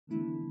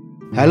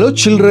Hello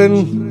children,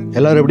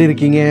 எல்லாரும் எப்படி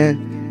இருக்கீங்க?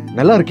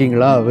 நல்லா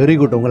இருக்கீங்களா? Very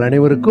good. உங்கள்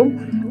அனைவருக்கும்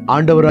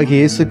ஆண்டவராகிய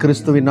இயேசு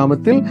கிறிஸ்துவின்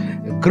நாமத்தில்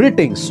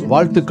கிரீட்டிங்ஸ்,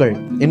 வாழ்த்துக்கள்.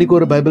 இன்னைக்கு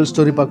ஒரு பைபிள்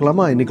ஸ்டோரி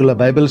பார்க்கலாமா? இன்னைக்குள்ள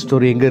பைபிள்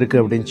ஸ்டோரி எங்க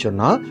இருக்கு அப்படின்னு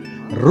சொன்னா,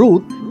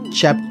 ரூத்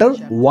சாப்டர்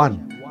 1,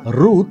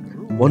 ரூத்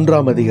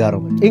 1ஆம்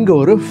அதிகாரம். இங்க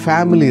ஒரு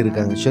ஃபேமிலி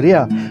இருக்காங்க,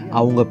 சரியா?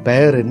 அவங்க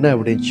பெயர் என்ன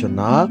அப்படின்னு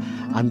சொன்னா,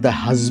 அந்த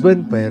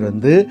ஹஸ்பண்ட் பெயர்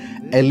வந்து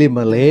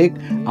எலிமெலேக்,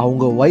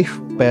 அவங்க ஒய்ஃப்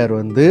பெயர்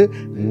வந்து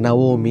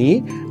நவோமி,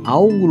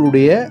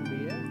 அவங்களுடைய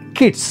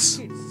கிட்ஸ்,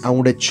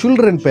 அவங்களுடைய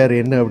சில்ட்ரன் பேர்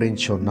என்ன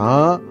அப்படின்னு சொன்னா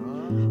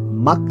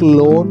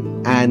மக்லோன்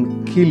அண்ட்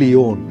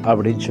கிலியோன்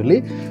அப்படின்னு சொல்லி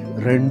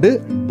 2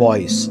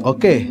 பாய்ஸ்.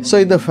 ஓகே, ஸோ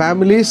இந்த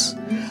ஃபேமிலிஸ்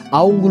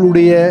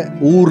அவங்களுடைய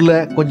ஊரில்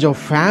கொஞ்சம்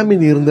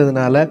ஃபேமின்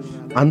இருந்ததுனால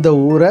அந்த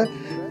ஊரை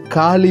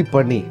காலி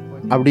பண்ணி,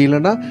 அப்படி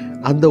இல்லைன்னா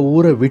அந்த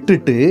ஊரை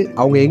விட்டுட்டு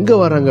அவங்க எங்கே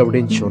வராங்க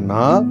அப்படின்னு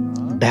சொன்னால்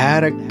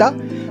டைரக்டாக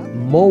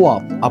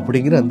மோவாப்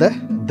அப்படிங்கிற அந்த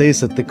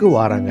தேசத்துக்கு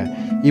வராங்க.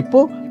 இப்போ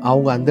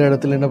அவங்க அந்த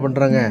இடத்துல என்ன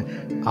பண்ணுறாங்க,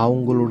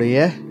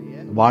 அவங்களுடைய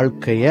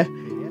வாழ்க்கையை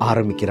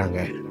ஆரம்பிக்கிறாங்க.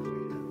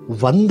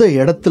 வந்த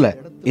இடத்துல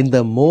இந்த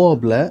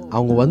மோவாப்ல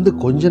அவங்க வந்து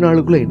கொஞ்ச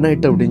நாளுக்குள்ள என்ன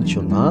ஆயிட்டு அப்படின்னு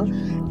சொன்னா,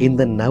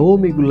 இந்த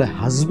நவோமிக்குள்ள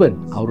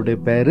ஹஸ்பண்ட், அவருடைய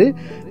பேரு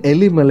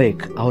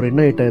எலிமெலேக், அவர்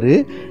என்ன ஆயிட்டாரு,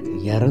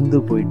 இறந்து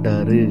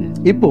போயிட்டாரு.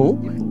 இப்போ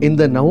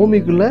இந்த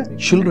நவோமிக்குள்ள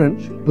சில்ட்ரன்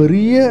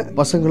பெரிய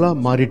பசங்களா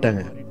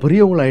மாறிட்டாங்க,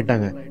 பெரியவங்களா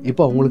ஆயிட்டாங்க.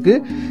 இப்போ அவங்களுக்கு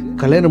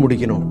கல்யாணம்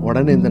முடிக்கணும்.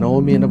 உடனே இந்த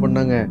நவோமி என்ன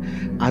பண்ணாங்க,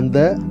 அந்த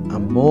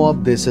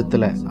மோவாப்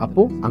தேசத்துல,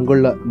 அப்போ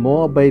அங்குள்ள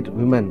மோவாபைட்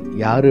விமன்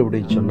யாரு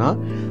அப்படின்னு சொன்னா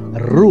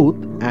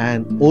ரூத்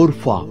அண்ட்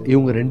ஓர்ஃபா,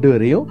 இவங்க 2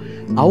 பேரையும்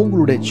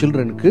அவங்களுடைய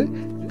சில்ட்ரனுக்கு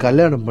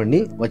கல்யாணம் பண்ணி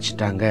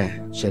வச்சுட்டாங்க,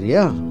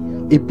 சரியா?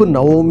 இப்போ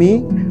நவோமி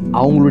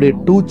அவங்களுடைய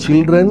 2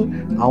 சில்ட்ரன்,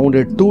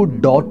 அவங்களுடைய 2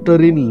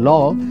 டாட்டர் இன்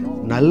லா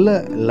நல்ல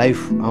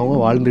லைஃப் அவங்க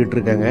வாழ்ந்துகிட்டு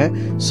இருக்காங்க.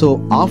 ஸோ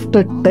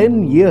ஆஃப்டர் 10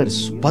 இயர்ஸ்,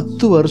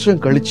 10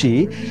 வருஷம் கழிச்சு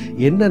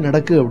என்ன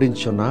நடக்கு அப்படின்னு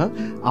சொன்னால்,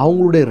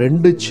 அவங்களுடைய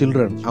 2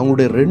 சில்ட்ரன்,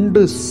 அவங்களுடைய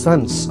 2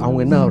 சன்ஸ்,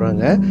 அவங்க என்ன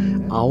ஆகுறாங்க,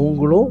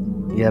 அவங்களும்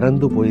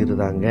இறந்து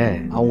போயிருந்தாங்க.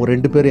 அவங்க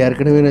 2 பேர்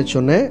ஏற்கனவே நான்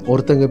சொன்னேன்,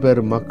 ஒருத்தங்க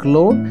பேர்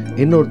மக்லோன்,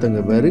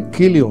 இன்னொருத்தங்க பேர்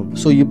கிலியோன்.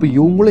 ஸோ இப்போ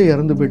இவங்களே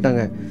இறந்து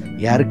போயிட்டாங்க.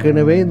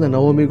 ஏற்கனவே இந்த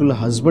நவோமிக்குள்ள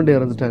ஹஸ்பண்ட்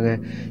இறந்துட்டாங்க,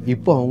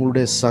 இப்போ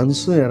அவங்களுடைய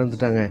சன்ஸும்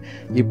இறந்துட்டாங்க.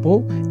 இப்போ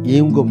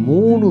இவங்க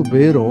 3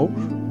 பேரும்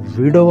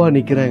விடவா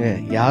நிற்கிறாங்க.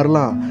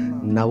 யாரெல்லாம்?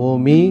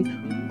 Naomi,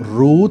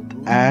 Ruth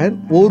and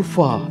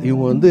ஓர்ஃபா.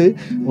 இவங்க வந்து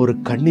ஒரு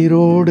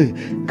கண்ணீரோடு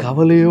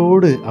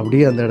கவலையோடு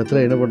அப்படியே அந்த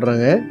இடத்துல என்ன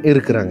பண்ணுறாங்க,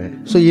 இருக்கிறாங்க.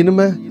 ஸோ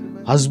இனிமே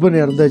ஹஸ்பண்ட்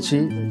இறந்தாச்சு,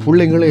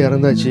 பிள்ளைங்களும்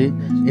இறந்தாச்சு,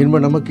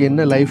 இனிமேல் நமக்கு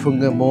என்ன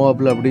லைஃபுங்க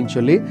மோவாப்ல அப்படின்னு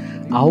சொல்லி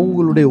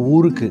அவங்களுடைய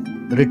ஊருக்கு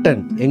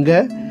ரிட்டன், எங்க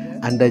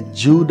அந்த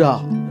ஜூடா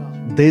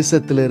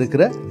தேசத்தில்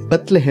இருக்கிற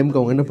பெத்லஹேம்க்கு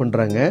அவங்க என்ன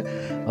பண்ணுறாங்க,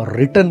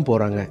 ரிட்டன்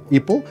போகிறாங்க.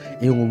 இப்போ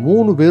இவங்க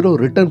 3 பேரும்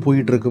ரிட்டன்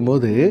போயிட்டு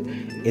இருக்கும்போது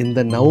இந்த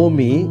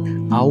நவோமி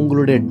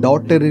அவங்களுடைய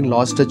டாட்டர் இன்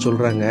லாஸ்ட்டை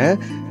சொல்கிறாங்க,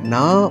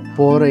 நான்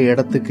போகிற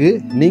இடத்துக்கு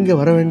நீங்கள்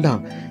வர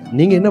வேண்டாம்,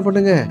 நீங்கள் என்ன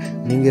பண்ணுங்க,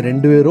 நீங்கள்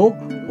 2 பேரும்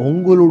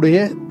உங்களுடைய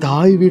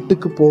தாய்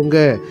வீட்டுக்கு போங்க,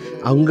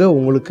 அங்கே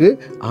உங்களுக்கு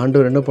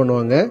ஆண்டவர் என்ன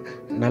பண்ணுவாங்க,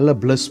 நல்லா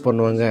பிளஸ்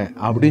பண்ணுவாங்க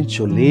அப்படின்னு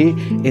சொல்லி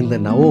இந்த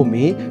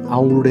நவோமி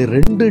அவங்களுடைய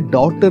 2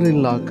 டாட்டர்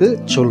இன் லாக்கு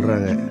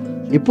சொல்கிறாங்க.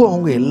 இப்போ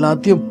அவங்க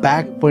எல்லாத்தையும்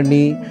பேக்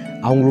பண்ணி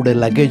அவங்களுடைய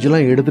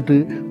லக்கேஜெலாம் எடுத்துகிட்டு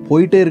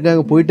போயிட்டே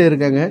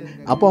இருக்காங்க.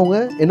 அப்போ அவங்க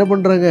என்ன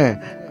பண்ணுறாங்க,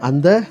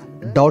 அந்த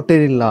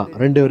டாட்டர் இன் லா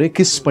 2 பேரையும்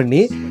கிஸ் பண்ணி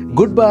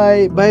குட் பை,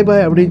 பை பை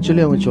அப்படின்னு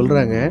சொல்லி அவங்க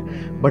சொல்கிறாங்க.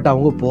 பட்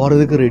அவங்க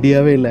போகிறதுக்கு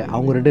ரெடியாகவே இல்லை.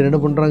 அவங்க 2 பேரும்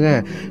என்ன பண்ணுறாங்க,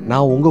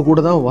 நான் உங்கள் கூட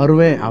தான்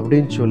வருவேன்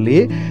அப்படின்னு சொல்லி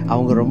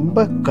அவங்க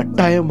ரொம்ப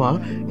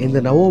கட்டாயமாக இந்த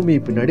நவோமி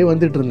பின்னாடி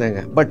வந்துட்டு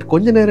இருந்தாங்க. பட்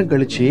கொஞ்ச நேரம்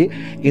கழித்து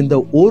இந்த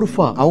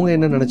ஓர்ஃபா அவங்க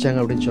என்ன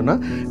நினச்சாங்க அப்படின்னு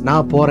சொன்னால்,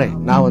 நான் போகிறேன்,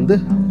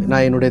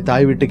 நான் என்னுடைய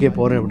தாய் வீட்டுக்கே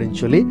போகிறேன் அப்படின்னு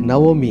சொல்லி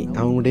நவோமி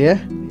அவங்களுடைய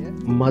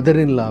மதர்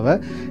இன் லாவை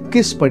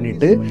கிஸ்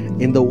பண்ணிட்டு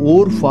இந்த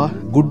ஓர்ஃபா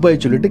குட் பை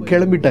சொல்லிட்டு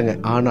கிளம்பிட்டாங்க.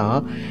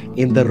 ஆனால்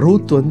இந்த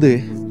ரூத் வந்து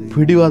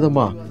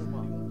பிடிவாதமா,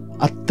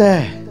 அத்தை,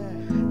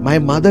 மை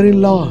மதர்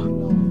இன் லா,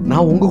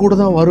 நான் உங்கள் கூட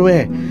தான்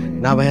வருவேன்,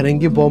 நான் வேற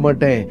எங்கேயும் போக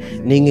மாட்டேன்,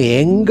 நீங்கள்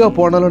எங்கே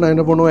போனாலும் நான்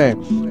என்ன பண்ணுவேன்,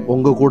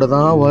 உங்கள் கூட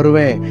தான்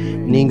வருவேன்,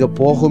 நீங்கள்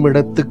போகும்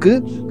இடத்துக்கு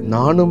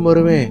நானும்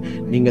வருவேன்,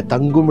 நீங்கள்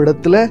தங்கும்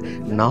இடத்துல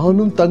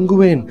நானும்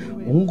தங்குவேன்,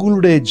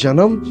 உங்களுடைய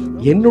ஜனம்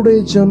என்னுடைய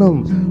ஜனம்,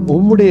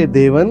 உம்முடைய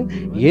தேவன்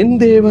என்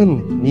தேவன்,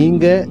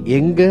 நீங்கள்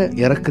எங்கே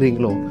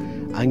இறக்குறீங்களோ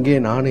அங்கே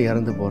நானும்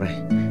இறந்து போகிறேன்,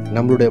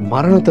 நம்மளுடைய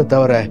மரணத்தை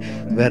தவிர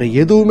வேற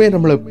எதுவுமே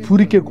நம்மளை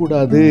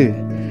புரிக்கக்கூடாது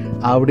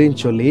அப்படின்னு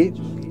சொல்லி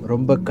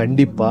ரொம்ப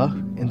கண்டிப்பாக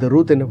இந்த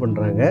ரூத் என்ன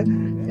பண்ணுறாங்க,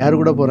 யார்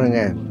கூட போகிறாங்க,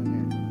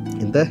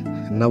 இந்த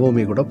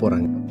நவோமி கூட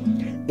போகிறாங்க.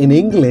 In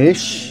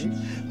English,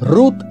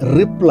 Ruth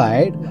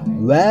replied,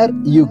 where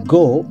you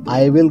go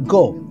I will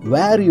go,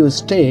 where you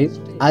stay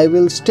I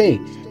will stay,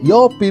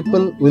 your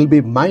people will be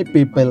my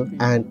people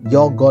and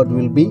your God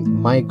will be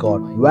my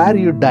God, where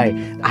you die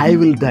I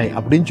will die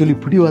அப்படின்னு சொல்லி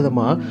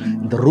பிடிவாதமா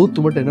இந்த Ruth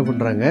மட்டும் என்ன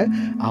பண்ணுறாங்க,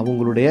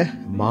 அவங்களுடைய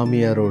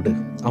மாமியாரோடு,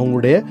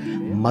 அவங்களுடைய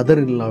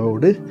mother in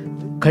லாவோடு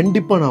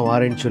கண்டிப்பாக நான்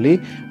வரேன்னு சொல்லி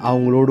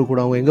அவங்களோடு கூட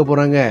அவங்க எங்கே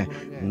போகிறாங்க,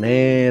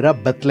 நேராக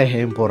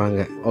பெத்லஹேம்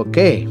போகிறாங்க.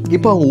 ஓகே,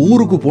 இப்போ அவங்க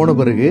ஊருக்கு போன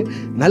பிறகு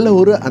நல்ல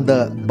ஒரு அந்த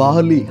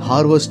பார்லி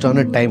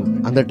ஹார்வெஸ்டான டைம்,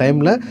 அந்த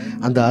டைமில்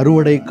அந்த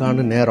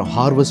அறுவடைக்கான நேரம்,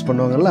 ஹார்வெஸ்ட்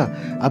பண்ணுவாங்கல்ல,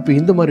 அப்போ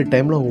இந்த மாதிரி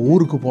டைமில் அவங்க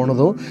ஊருக்கு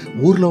போனதும்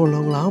ஊரில்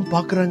உள்ளவங்களாம்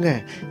பார்க்குறாங்க,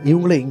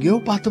 இவங்கள எங்கேயோ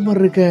பார்த்த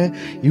மாதிரி இருக்க,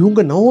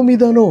 இவங்க நவோமி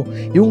தானோ,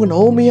 இவங்க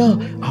நவோமியா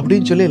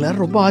அப்படின்னு சொல்லி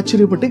எல்லாரும் ரொம்ப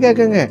ஆச்சரியப்பட்டு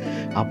கேட்காங்க.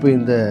 அப்போ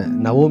இந்த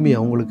நவோமி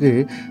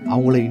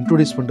அவங்கள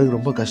இன்ட்ரோடியூஸ் பண்ணுறதுக்கு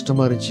ரொம்ப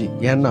கஷ்டமாக இருந்துச்சு.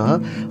 ஏன்னா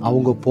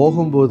அவங்க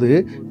போகும்போது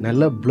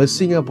நல்ல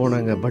பிளெஸ்ஸிங்காக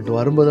போனாங்க, பட்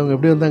வரும்போது அவங்க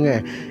எப்படி வந்தாங்க,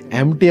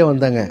 எம்டியாக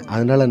வந்தாங்க.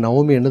 அதனால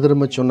நவோமி என்ன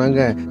தெரியுமா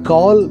சொன்னாங்க,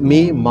 call me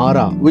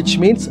Mara, which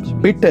means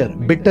bitter.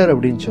 Bitter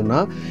அப்படின்னு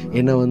சொன்னால்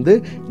என்னை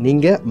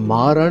நீங்கள்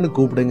மாறான்னு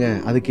கூப்பிடுங்க.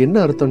 அதுக்கு என்ன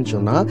அர்த்தம்னு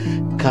சொன்னால்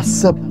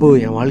கசப்பு,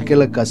 என்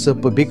வாழ்க்கையில்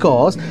கசப்பு.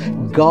 Because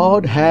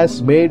God has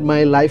made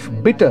my life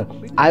bitter.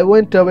 I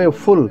went away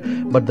full,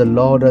 but the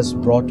Lord has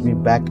brought me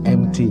back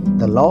empty.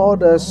 The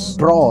Lord has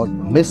brought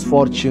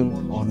misfortune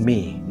on me.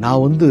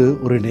 நான்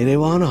ஒரு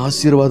நிறைவான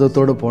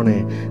ஆசீர்வாதத்தோடு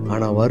போனேன்,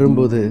 ஆனால்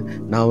வரும்போது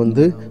நான்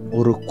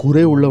ஒரு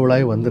குறை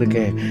உள்ளவளாய்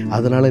வந்திருக்கேன்.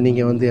 அதனால்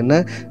நீங்கள்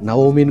என்ன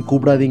நவோமின்னு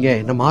கூப்பிடாதீங்க,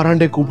 என்ன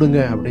மாறாண்டே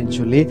கூப்பிடுங்க அப்படின்னு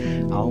சொல்லி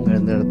அவங்க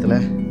அந்த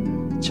இடத்துல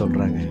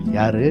சொல்கிறாங்க.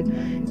 யார்?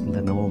 இந்த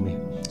நவோமி.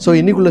 ஸோ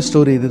இன்னைக்குள்ள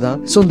ஸ்டோரி இதுதான்.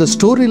 ஸோ இந்த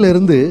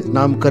ஸ்டோரியிலேருந்து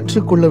நாம்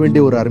கற்றுக்கொள்ள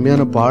வேண்டிய ஒரு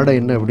அருமையான பாடம்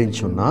என்ன அப்படின்னு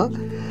சொன்னால்,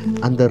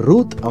 அந்த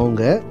ரூத்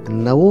அவங்க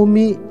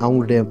நவோமி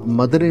அவங்களுடைய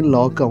மதர் இன்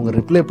லாக்கு அவங்க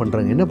ரிப்ளை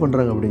பண்ணுறாங்க. என்ன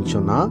பண்ணுறாங்க அப்படின்னு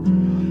சொன்னால்,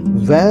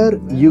 where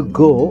you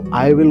go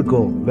I will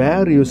go,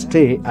 where you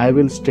stay I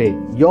will stay,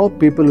 your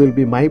people will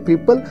be my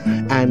people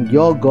and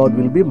your God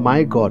will be my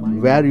God,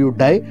 where you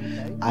tie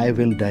I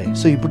will tie.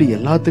 So இப்படி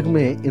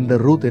எல்லாத்துக்குமே இந்த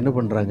Ruth என்ன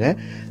பண்ணுறாங்க,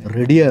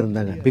 ரெடியாக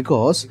இருந்தாங்க.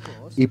 Because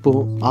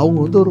இப்போது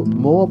அவங்க ஒரு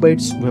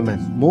மோவாபைட்ஸ்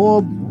விமன்,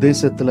 மோவாப்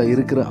தேசத்தில்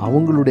இருக்கிற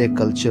அவங்களுடைய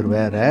கல்ச்சர்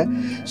வேறு.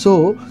 ஸோ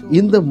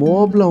இந்த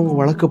மோவாபில் அவங்க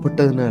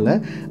வளர்க்கப்பட்டதுனால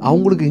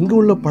அவங்களுக்கு இங்கே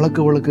உள்ள பழக்க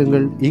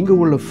வழக்கங்கள், இங்கே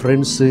உள்ள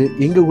ஃப்ரெண்ட்ஸு,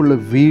 இங்கே உள்ள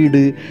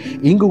வீடு,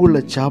 இங்கே உள்ள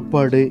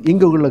சாப்பாடு,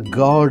 இங்கே உள்ள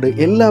காடு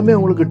எல்லாமே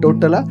அவங்களுக்கு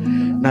டோட்டலாக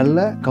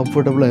நல்ல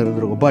கம்ஃபர்டபுளாக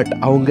இருந்திருக்கும். பட்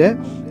அவங்க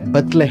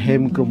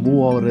பெத்லஹேமுக்கு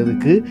மூவ்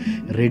ஆகிறதுக்கு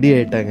ரெடி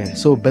ஆகிட்டாங்க.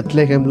 ஸோ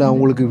பெத்லஹேமில்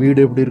அவங்களுக்கு வீடு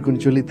எப்படி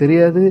இருக்குன்னு சொல்லி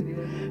தெரியாது,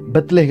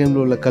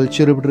 பெத்லஹேமில் உள்ள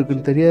கல்ச்சர் எப்படி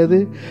இருக்குன்னு தெரியாது,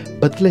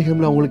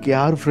 பெத்லஹேமில் அவங்களுக்கு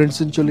யார்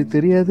ஃப்ரெண்ட்ஸுன்னு சொல்லி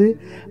தெரியாது,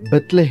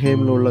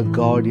 பெத்லஹேமில் உள்ள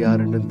காட்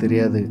யாருன்னு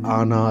தெரியாது.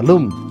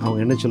 ஆனாலும் அவங்க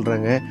என்ன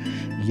சொல்கிறாங்க,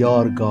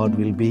 your God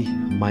will be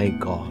my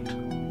God.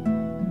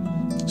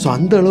 So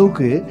அந்த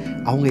அளவுக்கு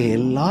அவங்க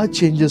எல்லா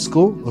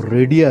சேஞ்சஸ்க்கும்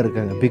ரெடியாக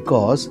இருக்காங்க.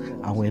 பிகாஸ்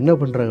அவங்க என்ன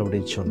பண்ணுறாங்க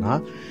அப்படின்னு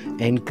சொன்னால்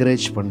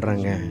என்கரேஜ்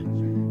பண்ணுறாங்க.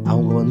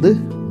 அவங்க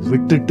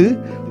விட்டுட்டு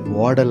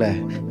ஓடலை.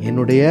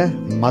 என்னுடைய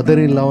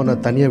மதர் இன் லாவை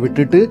நான் தனியாக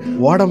விட்டுட்டு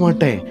ஓட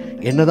மாட்டேன்.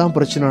 என்ன தான்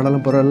பிரச்சனை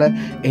ஆனாலும் பரவாயில்ல,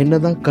 என்ன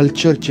தான்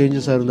கல்ச்சர்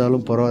சேஞ்சஸாக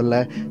இருந்தாலும் பரவாயில்ல,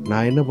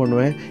 நான் என்ன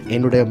பண்ணுவேன்,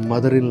 என்னுடைய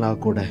மதர் இன் லா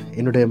கூட,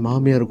 என்னுடைய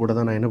மாமியார் கூட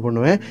தான் நான் என்ன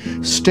பண்ணுவேன்,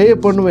 ஸ்டே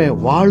பண்ணுவேன்,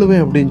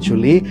 வாழுவேன் அப்படின்னு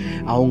சொல்லி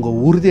அவங்க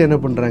உறுதி என்ன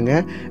பண்ணுறாங்க,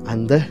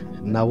 அந்த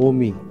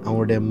நவோமி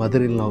அவங்களுடைய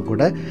மதர் இன் லா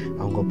கூட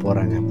அவங்க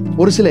போகிறாங்க.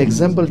 ஒரு சில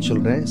எக்ஸாம்பிள்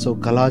சொல்கிறேன். ஸோ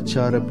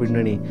கலாச்சார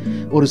பின்னணி,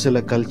 ஒரு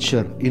சில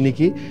கல்ச்சர்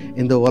இன்றைக்கி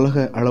இந்த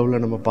உலக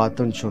அளவில் நம்ம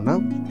பார்த்தோன்னு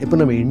சொன்னால், இப்போ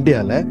நம்ம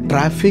இந்தியாவில்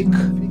டிராஃபிக்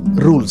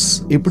ரூல்ஸ்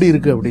எப்படி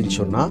இருக்குது அப்படின்னு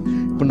சொன்னால்,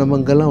 இப்போ நம்ம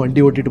இங்கெல்லாம்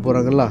வண்டி ஓட்டிகிட்டு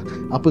போகிறாங்களா,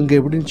 அப்போ இங்கே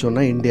எப்படின்னு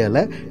சொன்னால்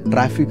இந்தியாவில்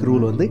டிராஃபிக்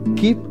ரூல்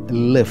கீப்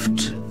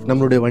லெஃப்ட்.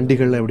 நம்மளுடைய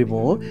வண்டிகளில் எப்படி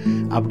போவோம்,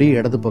 அப்படியே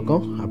இடது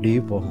பக்கம்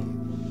அப்படியே போகும்.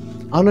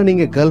 ஆனால்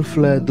நீங்கள்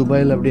கல்ஃபில்,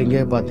 துபாயில் அப்படி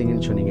எங்கேயா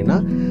பார்த்தீங்கன்னு சொன்னீங்கன்னா,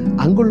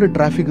 அங்குள்ள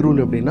டிராஃபிக் ரூல்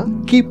எப்படின்னா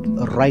கீப்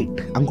ரைட்.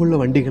 அங்குள்ள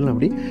வண்டிகள்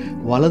அப்படி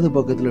வலது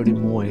பக்கத்தில் அப்படி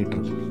மூவ்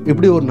ஆகிட்டுருக்கும்.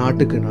 இப்படி ஒரு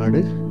நாட்டுக்கு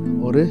நாடு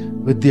ஒரு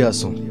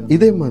வித்தியாசம்.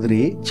 இதே மாதிரி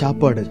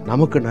சாப்பாடு,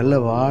 நமக்கு நல்ல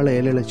வாழை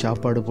இலையில்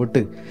சாப்பாடு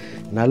போட்டு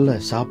நல்ல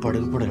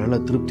சாப்பாடு போட்டு நல்லா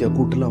திருப்தியாக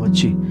கூட்டெல்லாம்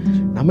வச்சு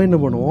நம்ம என்ன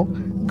பண்ணுவோம்,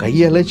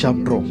 கையாலே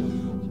சாப்பிட்றோம்.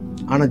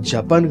 ஆனால்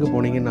ஜப்பானுக்கு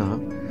போனீங்கன்னா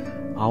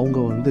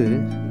அவங்க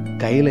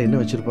கையில் என்ன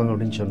வச்சுருப்பாங்க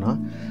அப்படின்னு சொன்னால்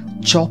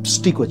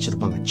சாப்ஸ்டிக்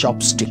வச்சுருப்பாங்க,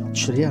 சாப்ஸ்டிக்.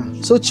 சரியா?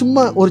 ஸோ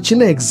சும்மா ஒரு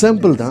சின்ன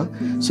எக்ஸாம்பிள் தான்.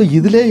 ஸோ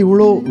இதிலே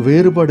இவ்வளோ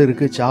வேறுபாடு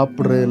இருக்குது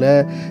சாப்பிட்றதுல,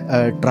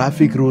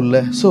 டிராஃபிக் ரூலில்.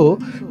 ஸோ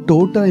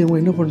டோட்டலாக இவங்க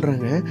என்ன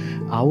பண்ணுறாங்க,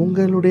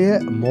 அவங்களுடைய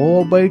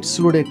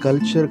மோபைட்ஸுடைய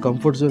கல்ச்சர்,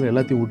 கம்ஃபர்ட் ஜோன்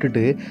எல்லாத்தையும்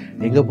விட்டுட்டு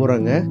எங்கே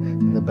போகிறாங்க,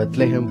 இந்த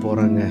பெத்லஹேம்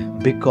போகிறாங்க.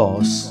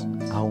 பிகாஸ்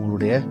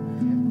அவங்களுடைய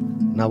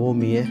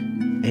நவோமியை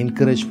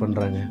என்கரேஜ்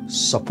பண்ணுறாங்க,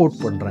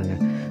 சப்போர்ட் பண்ணுறாங்க.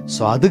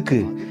 ஸோ அதுக்கு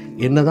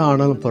என்ன தான்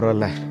ஆனாலும்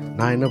பரவாயில்ல,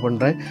 நான் என்ன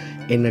பண்ணுறேன்,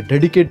 என்னை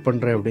டெடிகேட்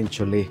பண்ணுறேன் அப்படின்னு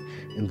சொல்லி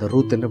இந்த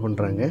ரூத் என்ன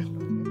பண்ணுறாங்க,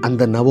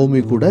 அந்த நவோமி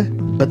கூட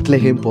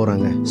பெத்லஹேம்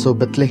போகிறாங்க. ஸோ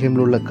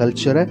பெத்லஹேமில் உள்ள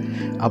கல்ச்சரை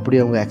அப்படி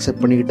அவங்க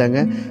அக்செப்ட் பண்ணிக்கிட்டாங்க.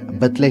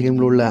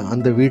 பெத்லஹேமில் உள்ள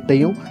அந்த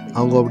வீட்டையும்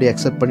அவங்க அப்படி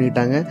அக்செப்ட்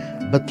பண்ணிக்கிட்டாங்க.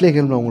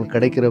 பெத்லஹேமில் அவங்களுக்கு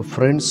கிடைக்கிற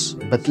ஃப்ரெண்ட்ஸ்,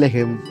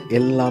 பெத்லஹேம்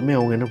எல்லாமே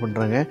அவங்க என்ன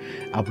பண்ணுறாங்க,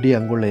 அப்படியே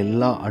அங்குள்ள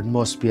எல்லா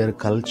அட்மாஸ்பியர்,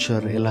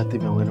 கல்ச்சர்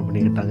எல்லாத்தையுமே அவங்க என்ன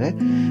பண்ணிக்கிட்டாங்க,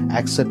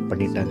 அக்செப்ட்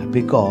பண்ணிட்டாங்க.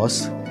 பிகாஸ்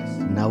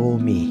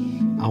நவோமி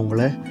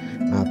அவங்கள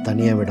நான்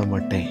தனியாக விட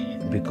மாட்டேன்,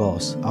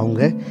 பிகாஸ்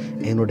அவங்க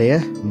என்னுடைய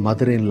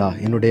மதர் இன் லா,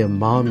 என்னுடைய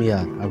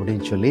மாமியார்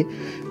அப்படின்னு சொல்லி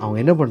அவங்க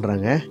என்ன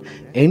பண்ணுறாங்க,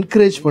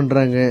 என்கரேஜ்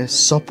பண்ணுறாங்க,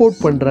 சப்போர்ட்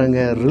பண்ணுறாங்க,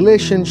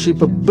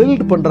 ரிலேஷன்ஷிப்பை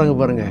பில்ட் பண்ணுறாங்க.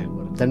 பாருங்கள்,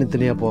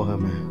 தனித்தனியாக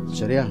போகாமல்.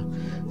 சரியா?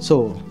 ஸோ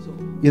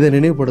இதை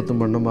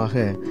நினைவுபடுத்தும்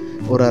வண்ணமாக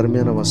ஒரு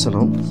அருமையான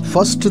வசனம்,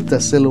 1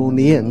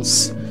 Thessalonians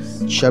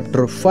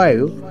chapter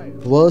 5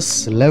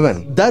 verse 11.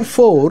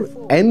 Therefore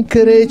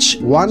encourage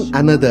one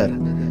another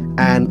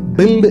and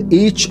build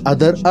each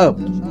other up,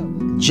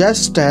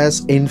 just as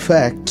in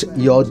fact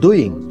you are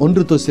doing.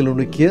 1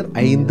 தெசலோனிக்கேயர்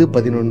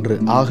 5:11.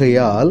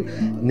 ஆகையால்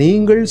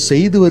நீங்கள்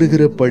செய்து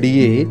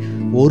வருகிறபடியே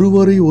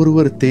ஒருவரை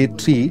ஒருவர்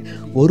தேற்றி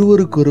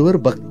ஒருவருக்கொருவர்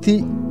பக்தி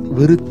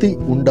விருத்தி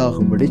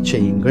உண்டாகும்படி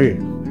செய்யுங்கள்.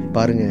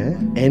 பாருங்க,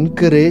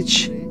 encourage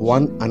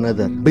one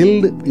another,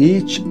 build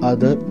each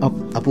other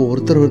அப். அப்போ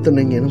ஒருத்தர்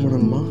நீங்க என்ன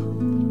பண்ணணுமா?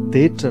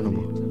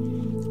 தேற்றணுமா?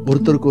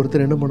 ஒருத்தருக்கு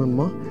ஒருத்தர் என்ன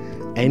பண்ணணுமா?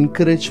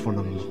 என்கரேஜ்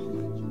பண்ணணுமா?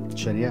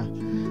 சரியா?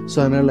 ஸோ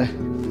அதனால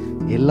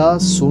எல்லா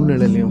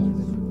சூழ்நிலையிலையும்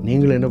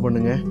நீங்கள் என்ன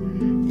பண்ணுங்க,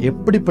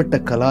 எப்படிப்பட்ட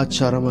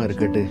கலாச்சாரமாக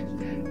இருக்கட்டு,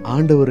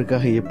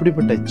 ஆண்டவருக்காக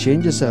எப்படிப்பட்ட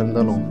சேஞ்சஸாக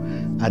இருந்தாலும்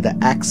அதை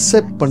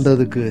அக்செப்ட்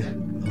பண்ணுறதுக்கு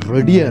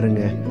ரெடியாக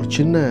இருங்க. ஒரு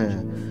சின்ன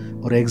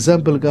ஒரு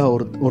எக்ஸாம்பிளுக்காக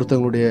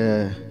ஒருத்தவங்களுடைய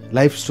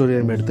லைஃப் ஸ்டோரியை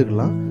நம்ம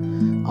எடுத்துக்கலாம்.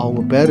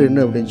 அவங்க பேர் என்ன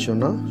அப்படின்னு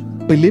சொன்னால்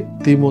பிலிப்,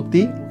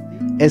 திமோத்தி,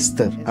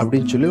 எஸ்தர்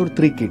அப்படின்னு சொல்லி ஒரு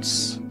 3 kids.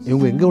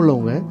 இவங்க எங்கே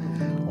உள்ளவங்க?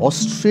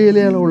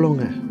 ஆஸ்திரேலியாவில்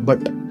உள்ளவங்க.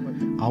 பட்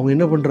அவங்க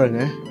என்ன பண்ணுறாங்க,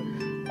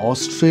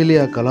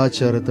 ஆஸ்திரேலியா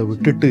கலாச்சாரத்தை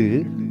விட்டுட்டு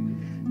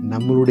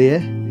நம்மளுடைய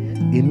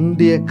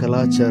இந்திய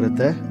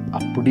கலாச்சாரத்தை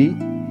அப்படி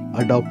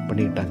அடாப்ட்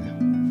பண்ணிட்டாங்க.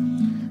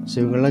 ஸோ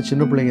இவங்கெல்லாம்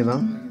சின்ன பிள்ளைங்க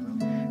தான்,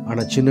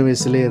 ஆனால் சின்ன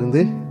வயசுலேயே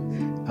இருந்து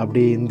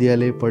அப்படியே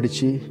இந்தியாவிலே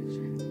படித்து,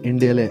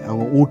 இந்தியாவிலே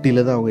அவங்க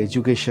ஊட்டியில் தான் அவங்க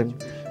எஜுகேஷன்.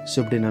 ஸோ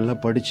இப்படி நல்லா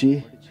படித்து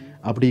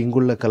அப்படி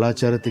இங்குள்ள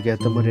கலாச்சாரத்துக்கு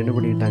ஏற்ற மாதிரி என்ன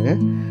பண்ணிக்கிட்டாங்க,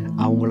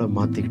 அவங்கள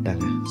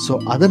மாற்றிக்கிட்டாங்க. ஸோ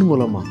அதன்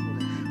மூலமாக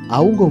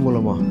அவங்க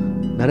மூலமாக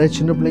நிறைய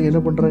சின்ன பிள்ளைங்க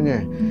என்ன பண்ணுறாங்க,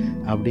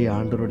 அப்படியே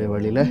ஆண்டவருடைய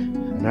வழியில்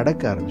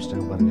நடக்க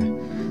ஆரம்பிச்சிட்டாங்க பாருங்கள்.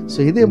 ஸோ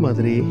இதே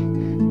மாதிரி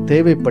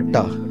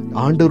தேவைப்பட்டா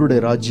ஆண்டவருடைய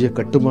ராஜ்ய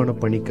கட்டுமான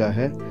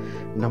பணிக்காக,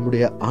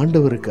 நம்முடைய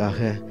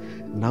ஆண்டவருக்காக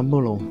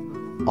நம்மளும்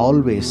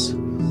ஆல்வேஸ்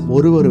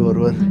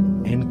ஒருவர்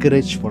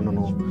என்கரேஜ்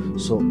பண்ணணும்.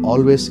 So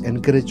always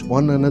encourage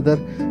one another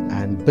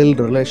and build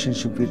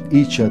relationship with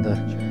each other.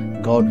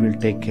 God will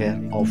take care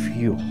of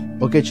you.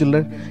 Okay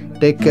children,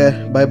 take care.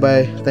 Bye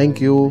bye. Thank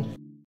you.